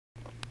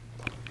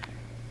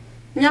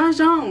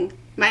Nyajong.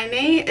 My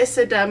name is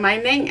my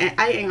name and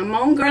I am a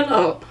Hmong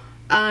girl.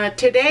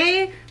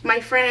 Today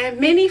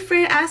many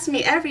friends ask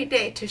me every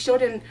day to show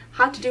them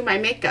how to do my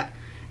makeup.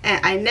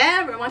 And I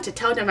never want to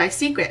tell them my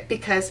secret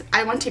because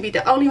I want to be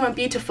the only one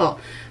beautiful.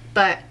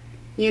 But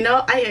you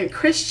know, I am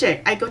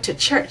Christian. I go to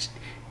church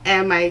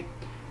and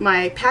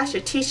my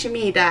pastor teaches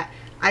me that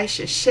I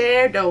should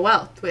share the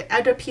wealth with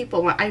other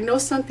people when I know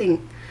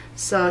something.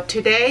 So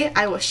today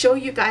I will show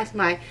you guys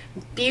my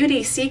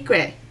beauty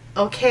secret.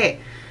 Okay,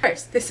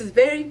 first, this is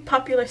very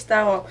popular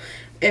style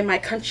in my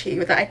country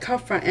that I come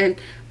from, in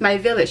my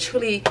village,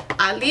 truly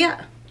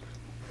Alia.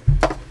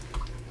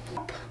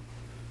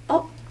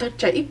 Oh, thật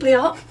chạy ít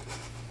liao.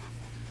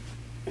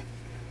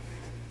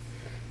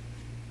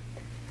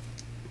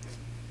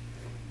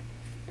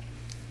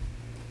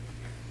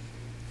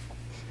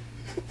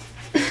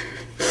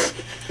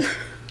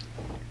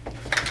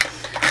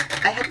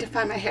 I have to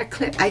find my hair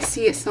clip. I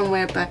see it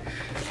somewhere, but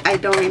I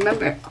don't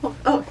remember.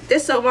 Oh,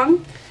 this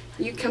one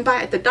you can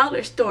buy at the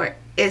dollar store.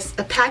 It's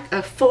a pack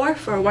of 4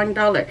 for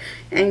 $1.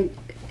 And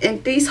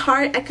in these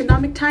hard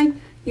economic times,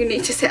 you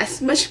need to save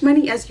as much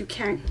money as you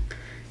can.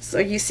 So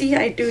you see,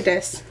 I do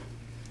this.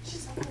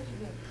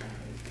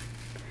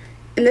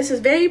 And this is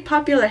very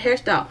popular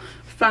hairstyle,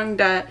 from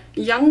the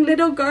young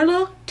little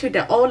girl to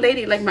the old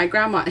lady like my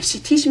grandma. And she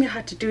teaches me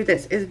how to do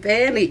this. It's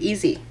very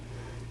easy.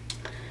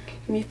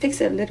 Let me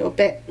fix it a little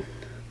bit.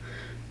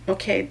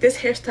 Okay, this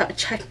hairstyle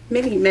attracts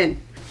many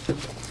men.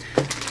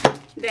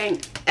 Then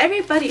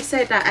everybody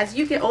said that as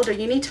you get older,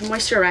 you need to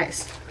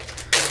moisturize.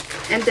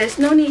 And there's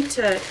no need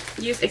to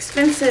use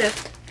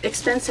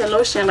expensive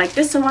lotion. Like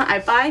this one I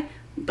buy,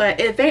 but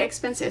it's very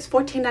expensive. It's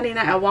 $14.99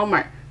 at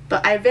Walmart.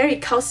 But I very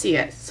calcy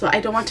it, so I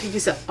don't want to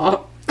use it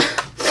all.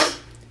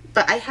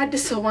 But I had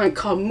this one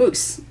called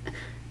Mousse.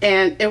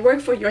 And it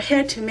worked for your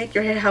hair to make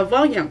your hair have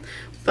volume.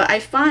 But I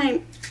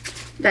find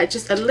that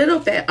just a little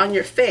bit on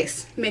your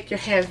face make your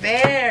hair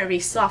very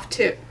soft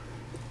too.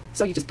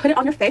 So you just put it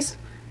on your face.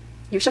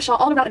 You shush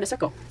all around in a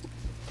circle.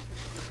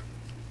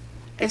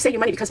 And save your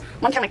money because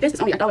one can like this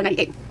is only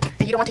 $1.98.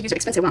 And you don't want to use your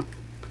expensive one.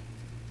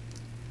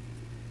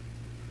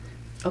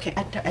 Okay,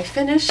 after I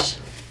finish,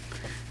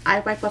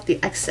 I wipe off the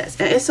excess.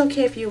 And it's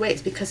okay if you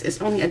wait because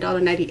it's only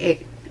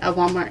 $1.98 at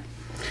Walmart.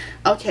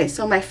 Okay,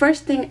 so my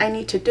first thing I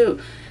need to do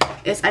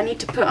is I need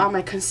to put on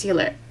my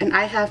concealer. And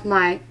I have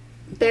my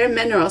Bare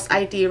Minerals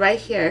ID right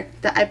here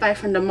that I buy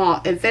from the mall.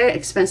 It's very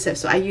expensive,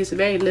 so I use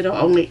very little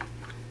only.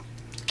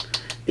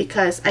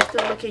 Because I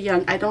still look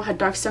young. I don't have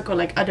dark circle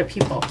like other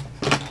people.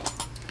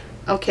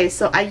 Okay,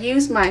 so I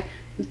use my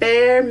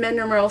Bare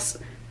Minerals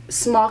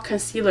small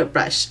concealer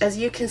brush. As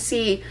you can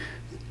see,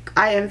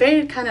 I am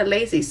very kind of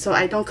lazy, so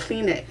I don't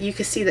clean it. You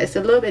can see that it's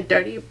a little bit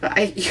dirty, but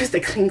I use the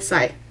clean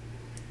side.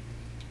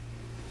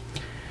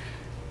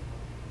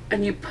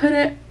 And you put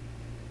it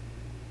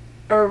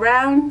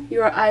around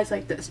your eyes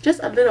like this, just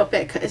a little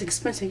bit because it's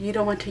expensive. You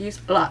don't want to use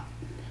a lot.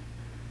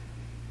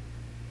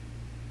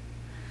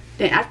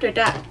 Then after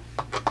that,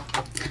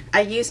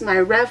 I use my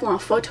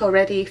Revlon Photo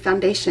Ready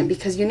foundation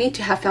because you need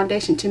to have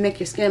foundation to make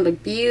your skin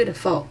look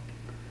beautiful.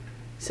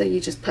 So you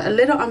just put a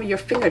little on your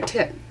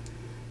fingertip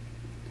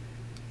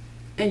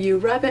and you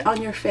rub it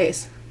on your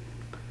face.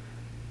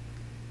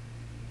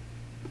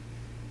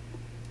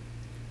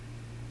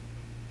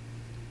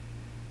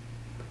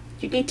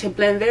 You need to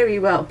blend very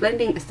well.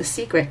 Blending is the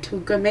secret to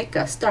good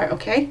makeup. Start,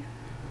 okay?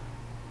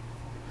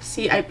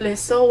 See, I blend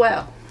so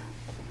well.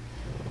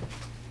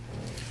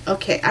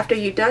 Okay, after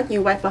you're done,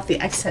 you wipe off the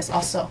excess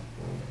also.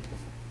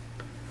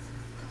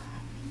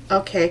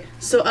 Okay,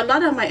 so a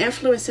lot of my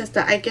influences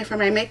that I get from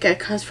my makeup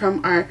comes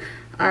from our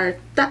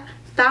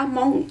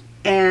Hmong,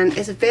 and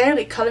it's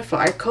very colorful.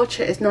 Our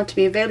culture is known to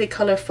be very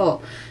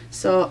colorful.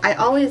 So I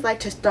always like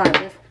to start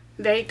with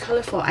very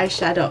colorful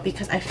eyeshadow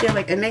because I feel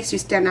like it makes you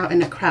stand out in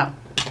the crowd.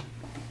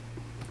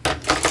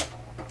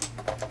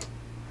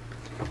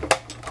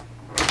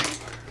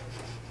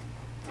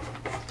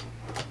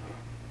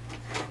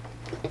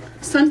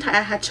 Sometimes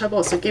I had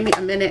trouble, so give me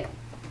a minute.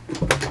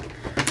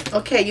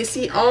 Okay, you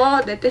see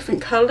all the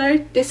different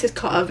colors? This is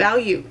called a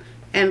value.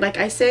 And like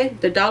I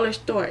said, the dollar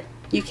store.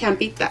 You can't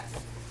beat that.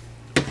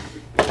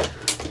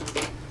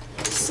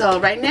 So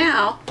right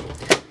now,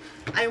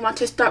 I want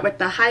to start with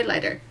the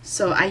highlighter.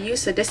 So I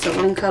use this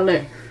one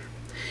color.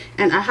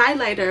 And a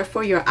highlighter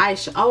for your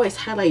eyes should always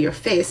highlight your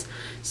face.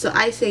 So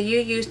I say you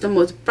use the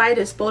most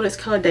brightest, boldest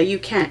color that you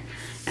can.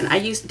 And I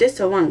use this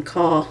one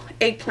called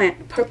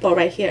Eggplant Purple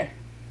right here.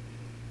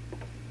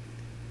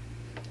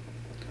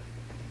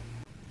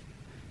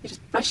 You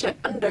just brush it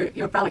under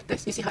your brow like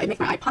this. You see how it makes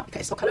my eye pop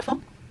because it's so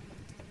colorful?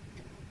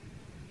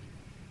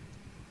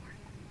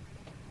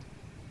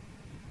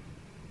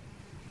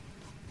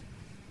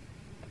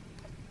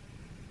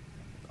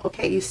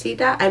 Okay, you see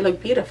that? I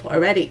look beautiful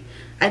already.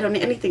 I don't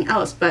need anything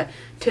else, but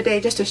today,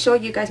 just to show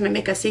you guys my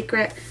makeup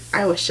secret,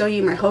 I will show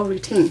you my whole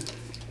routine.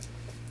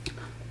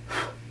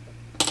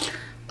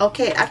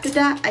 Okay, after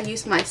that, I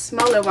use my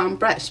smaller one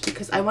brush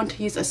because I want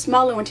to use a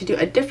smaller one to do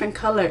a different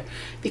color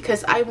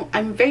because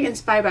I'm very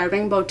inspired by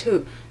rainbow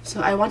too. So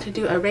I want to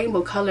do a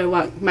rainbow color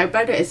one. My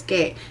brother is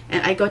gay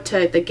and I go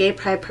to the gay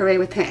pride parade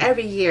with him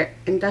every year,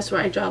 and that's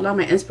where I draw a lot of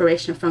my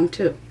inspiration from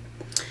too.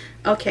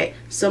 Okay,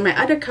 so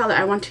my other color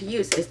I want to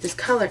use is this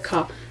color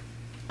called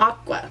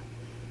Aqua.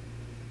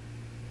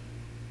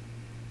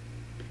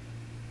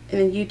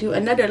 And then you do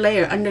another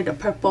layer under the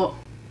purple.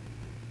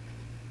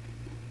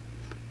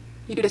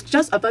 You do this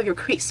just above your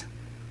crease.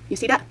 You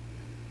see that?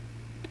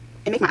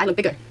 It makes my eye look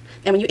bigger.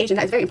 And when you Asian,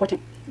 that is very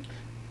important.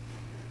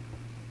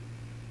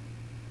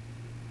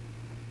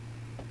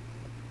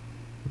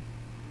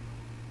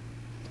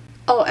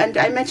 Oh, and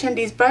I mentioned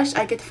these brushes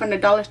I get from the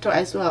dollar store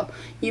as well.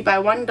 You buy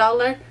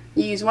 $1,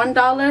 you use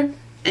 $1,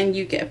 and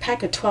you get a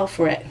pack of 12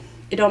 for it.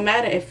 It don't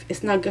matter if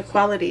it's not good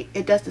quality.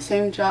 It does the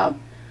same job.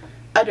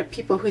 Other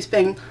people who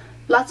spend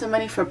lots of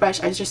money for a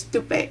brush are just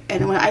stupid.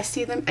 And when I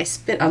see them, I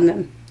spit on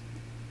them.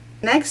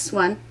 Next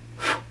one,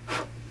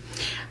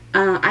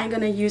 I'm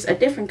gonna use a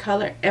different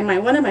color, and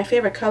one of my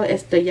favorite color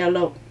is the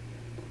yellow.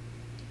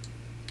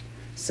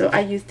 So I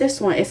use this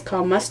one. It's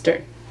called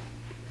Mustard,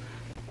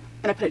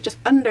 and I put it just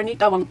underneath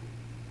that one.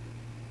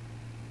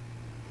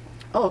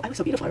 Oh, I look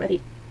so beautiful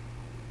already.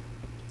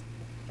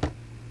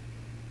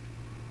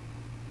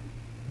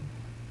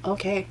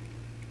 Okay,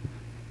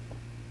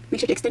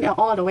 make sure to extend it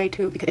all the way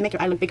too because it makes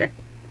your eye look bigger.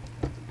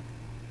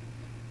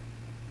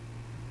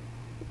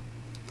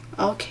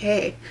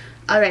 Okay,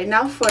 alright,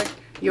 now for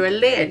your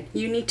lid,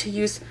 you need to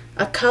use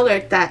a color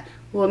that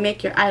will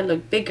make your eye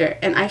look bigger.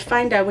 And I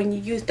find that when you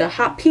use the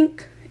hot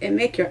pink, it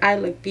makes your eye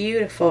look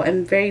beautiful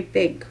and very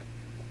big.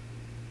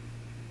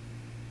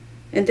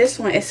 And this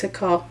one is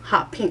called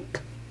Hot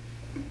Pink.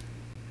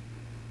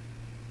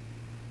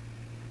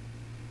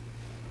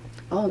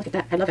 Oh, look at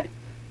that, I love it.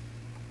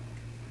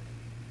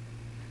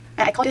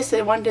 And I call this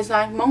one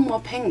design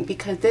Hmong Pink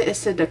because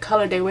this is the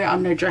color they wear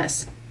on their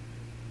dress.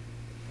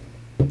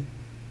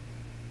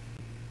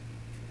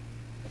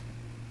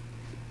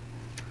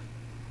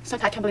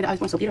 Sometimes I can't believe that I was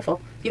born so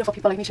beautiful. Beautiful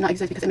people like me should not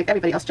exist because it makes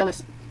everybody else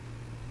jealous.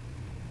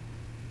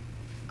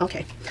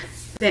 Okay.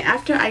 Then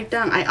after I'm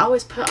done, I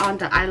always put on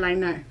the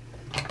eyeliner.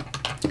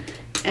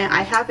 And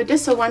I have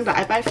this one that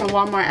I buy from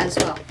Walmart as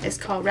well. It's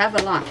called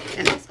Revlon,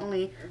 and it's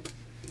only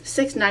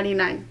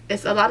 $6.99.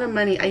 It's a lot of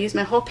money. I use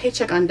my whole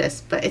paycheck on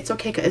this, but it's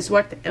okay because it's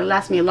worth it. It'll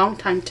last me a long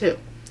time too.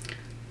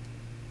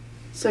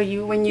 So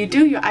when you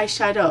do your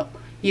eyeshadow,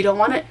 you don't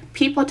want it.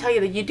 People tell you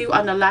that you do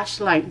on the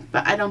lash line,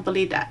 but I don't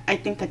believe that. I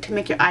think that to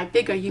make your eye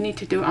bigger, you need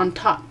to do it on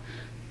top.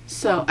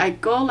 So I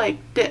go like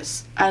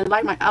this. I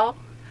line my out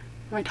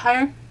right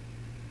here.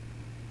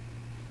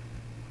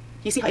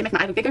 You see how you make my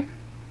eye look bigger?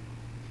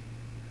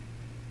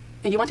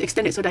 And you want to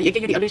extend it so that you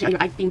give you the illusion of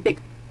your eye being big.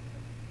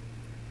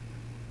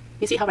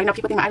 You see how right now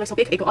people think my eye looks so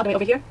big? It go all the way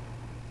over here.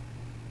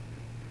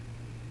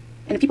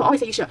 And people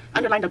always say you should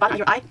underline the bottom of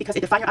your eye because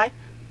it defines your eye.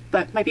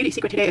 But my beauty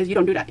secret today is you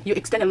don't do that. You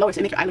extend it lower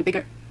so make your eye look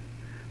bigger.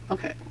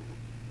 Okay.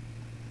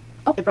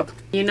 Oh, it broke.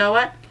 You know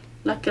what?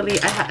 Luckily,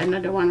 I had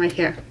another one right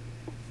here.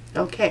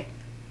 Okay.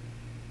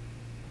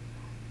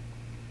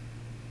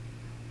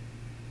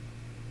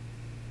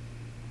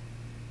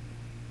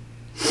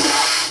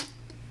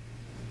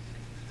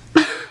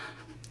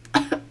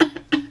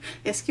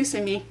 Excuse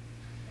me.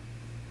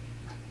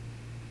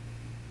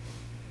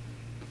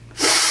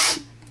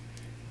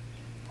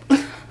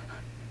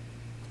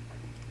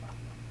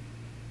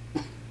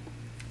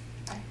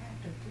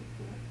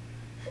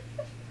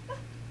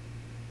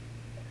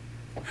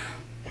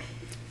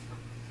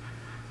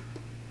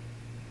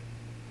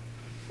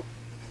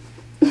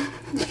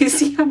 You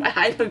see how my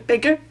eye look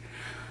bigger?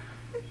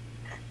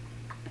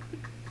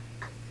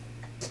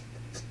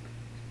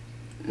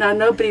 Now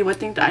nobody would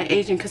think that I'm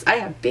Asian because I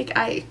have big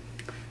eye.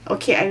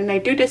 Okay, and I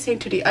do the same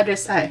to the other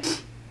side.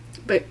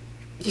 But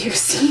you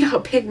see how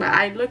big my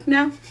eye look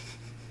now?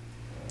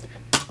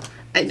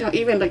 I don't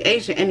even look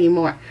Asian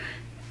anymore.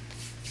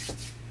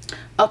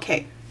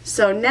 Okay,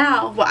 so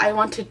now what I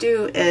want to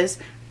do is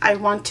I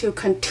want to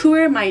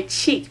contour my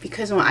cheek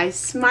because when I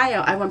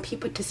smile, I want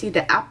people to see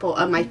the apple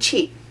of my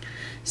cheek.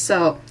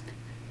 So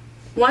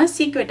one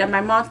secret that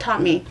my mom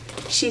taught me,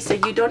 she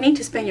said you don't need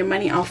to spend your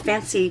money on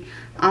fancy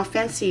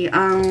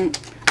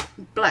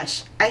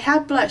blush. I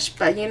have blush,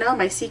 but you know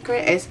my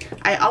secret is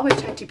I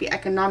always try to be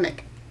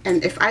economic.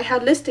 And if I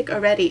have lipstick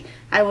already,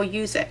 I will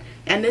use it.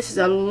 And this is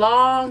a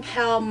long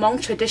held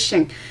Hmong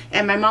tradition.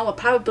 And my mom would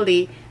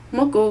probably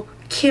moku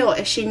kill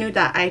if she knew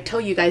that I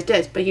told you guys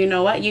this. But you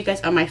know what? You guys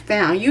are my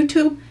fan on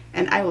YouTube.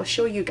 And I will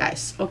show you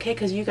guys. Okay?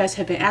 Because you guys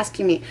have been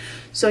asking me.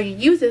 So you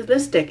use this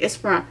lipstick. It's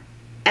from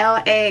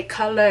LA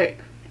Color.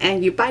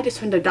 And you buy this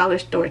from the dollar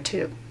store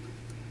too.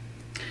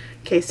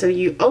 Okay, so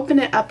you open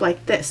it up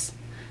like this.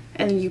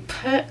 And you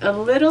put a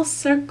little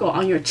circle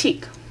on your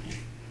cheek.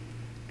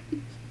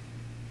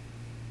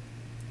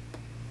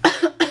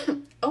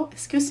 Oh,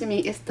 excuse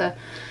me,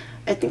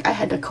 I think I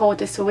had the cold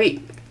this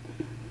week.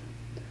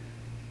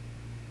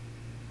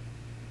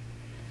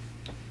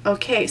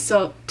 Okay,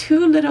 so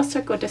two little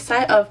circles the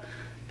size of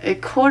a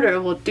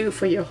quarter will do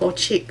for your whole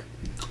cheek.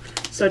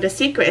 So the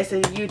secret is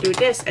that you do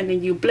this and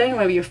then you blend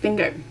with your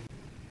finger.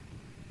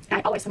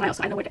 I always smile,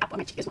 so I know where the apple on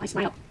my cheek is when I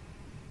smile.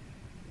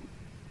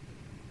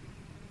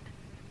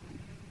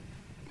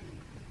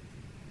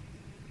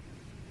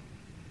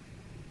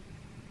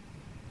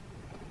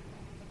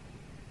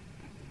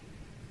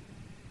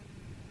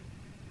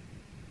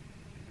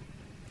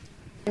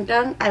 And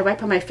then I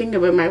wipe on my finger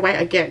with my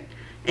white again.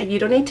 And you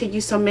don't need to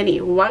use so many.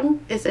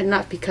 One is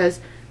enough because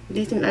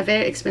these things are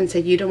very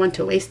expensive. You don't want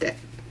to waste it.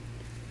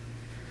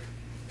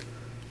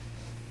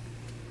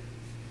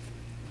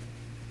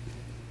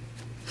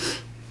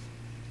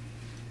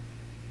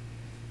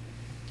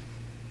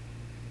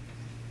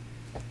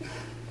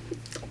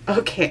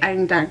 Okay,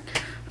 I'm done.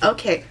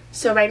 Okay,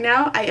 so right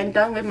now I am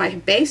done with my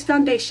base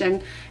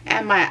foundation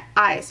and my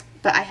eyes,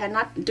 but I had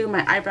not do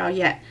my eyebrow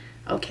yet.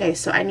 Okay,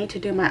 so I need to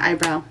do my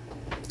eyebrow.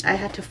 I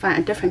had to find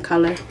a different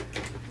color.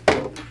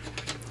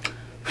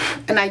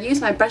 And I use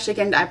my brush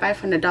again that I buy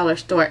from the dollar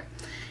store.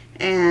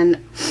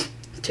 And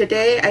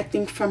today I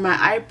think for my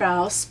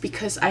eyebrows,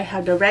 because I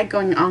have the red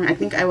going on, I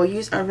think I will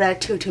use a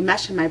red too to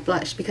match my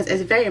blush, because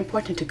it's very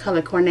important to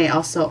color coordinate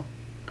also.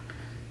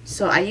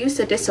 So I used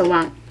this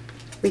one.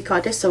 We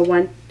call this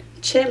one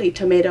chili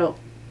tomato.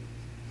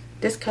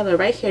 This color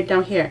right here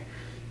down here.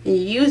 And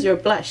you use your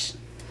blush.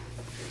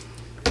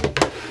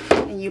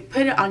 And you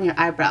put it on your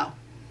eyebrow.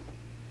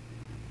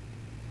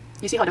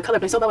 You see how the color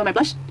blends so well with my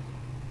blush?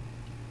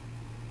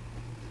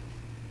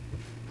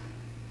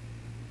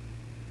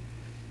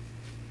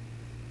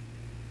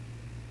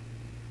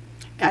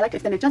 I like to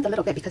extend it just a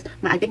little bit because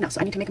my eye big now,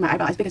 so I need to make my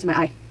eyebrow as big as my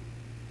eye.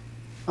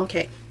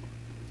 Okay.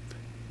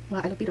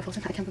 Wow, I look beautiful.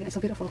 Sometimes I can't believe it's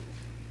so beautiful.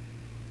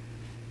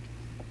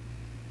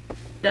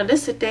 The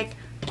lipstick,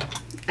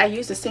 I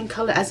use the same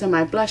color as in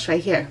my blush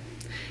right here.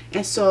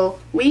 And so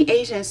we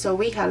Asians, so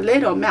we have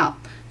little mouth.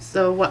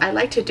 So what I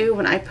like to do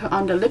when I put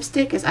on the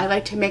lipstick is I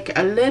like to make it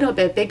a little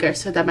bit bigger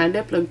so that my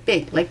lip look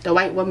big, like the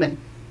white woman.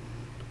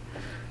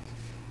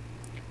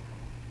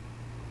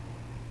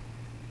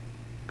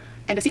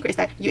 And the secret is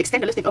that you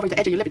extend the lipstick over the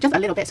edge of your lip just a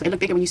little bit so it looks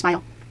bigger when you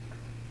smile.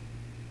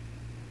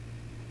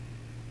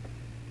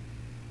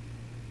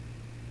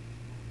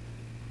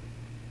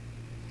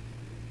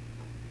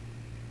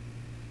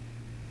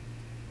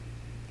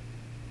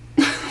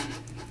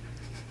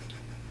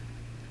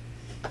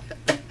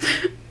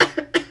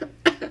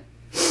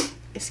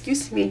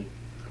 Excuse me.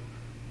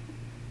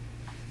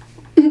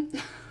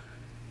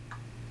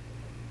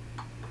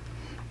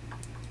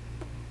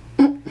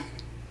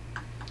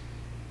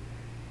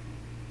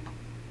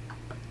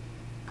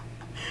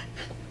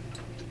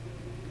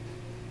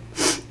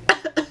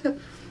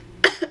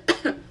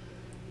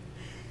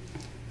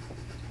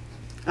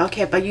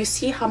 Okay, but you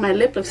see how my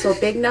lip looks so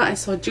big now and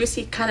so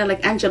juicy, kind of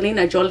like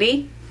Angelina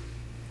Jolie?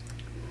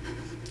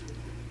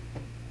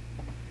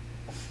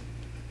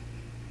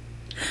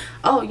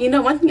 Oh, you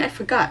know, one thing I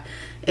forgot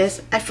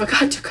is I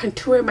forgot to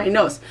contour my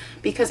nose,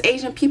 because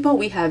Asian people,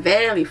 we have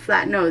very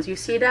flat nose. You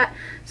see that?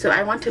 So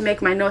I want to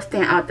make my nose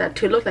stand out, that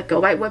to look like a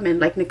white woman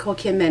like Nicole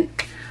Kidman.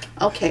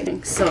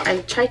 Okay, so I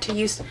try to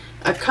use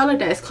a color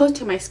that is close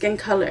to my skin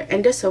color,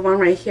 and this is one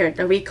right here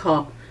that we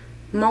call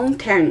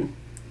Hmong.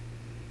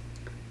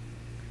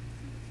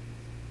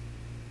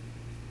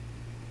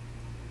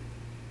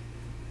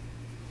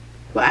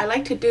 What I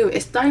like to do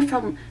is start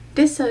from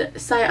this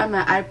side of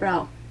my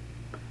eyebrow.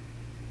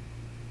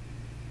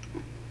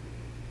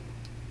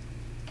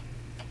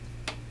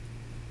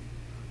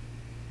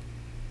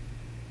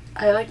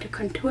 I like to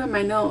contour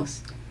my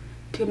nose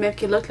to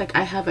make it look like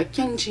I have a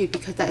kyungju,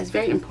 because that is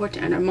very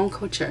important in our Hmong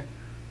culture.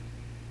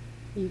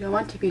 You don't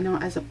want to be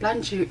known as a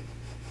blanju.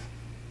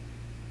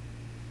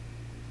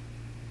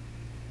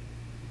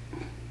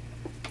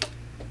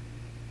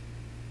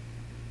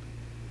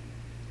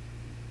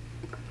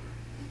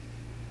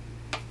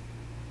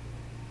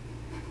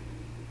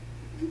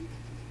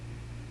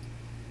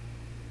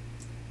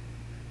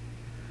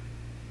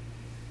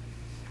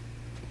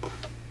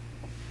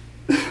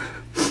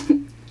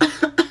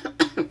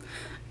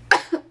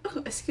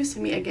 Excuse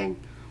me again.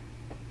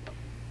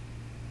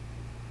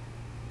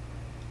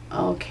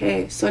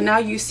 Okay, so now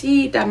you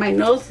see that my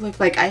nose looks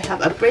like I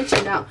have a bridge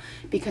now,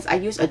 because I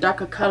use a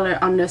darker color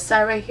on the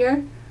side right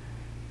here,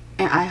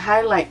 and I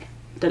highlight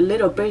the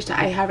little bridge that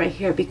I have right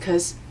here,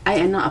 because I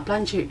am not a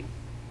blanju.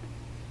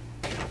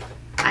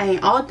 I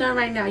ain't all done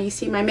right now. You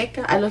see my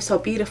makeup? I look so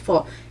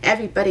beautiful.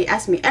 Everybody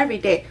asks me every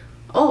day,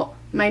 oh,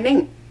 my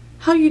name,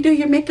 how you do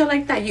your makeup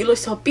like that? You look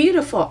so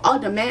beautiful. All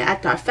the men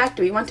at our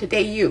factory want to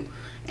date you.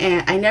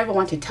 And I never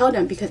want to tell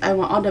them because I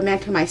want all the men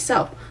to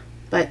myself.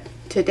 But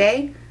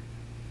today,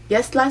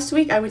 yes, last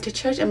week I went to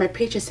church and my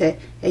preacher said,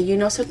 if you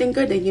know something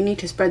good, then you need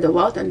to spread the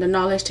wealth and the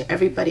knowledge to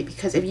everybody,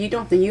 because if you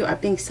don't, then you are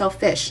being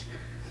selfish.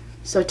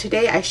 So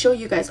today I show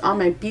you guys all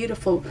my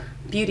beautiful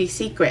beauty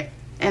secret,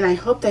 and I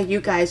hope that you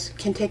guys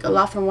can take a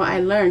lot from what I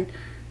learned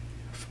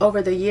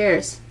over the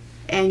years,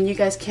 and you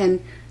guys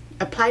can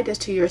apply this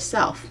to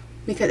yourself,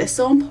 because it's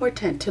so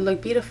important to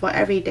look beautiful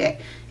every day.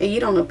 If you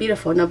don't look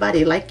beautiful,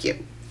 nobody like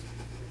you.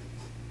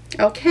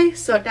 Okay,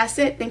 so that's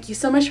it. Thank you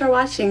so much for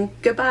watching.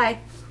 Goodbye.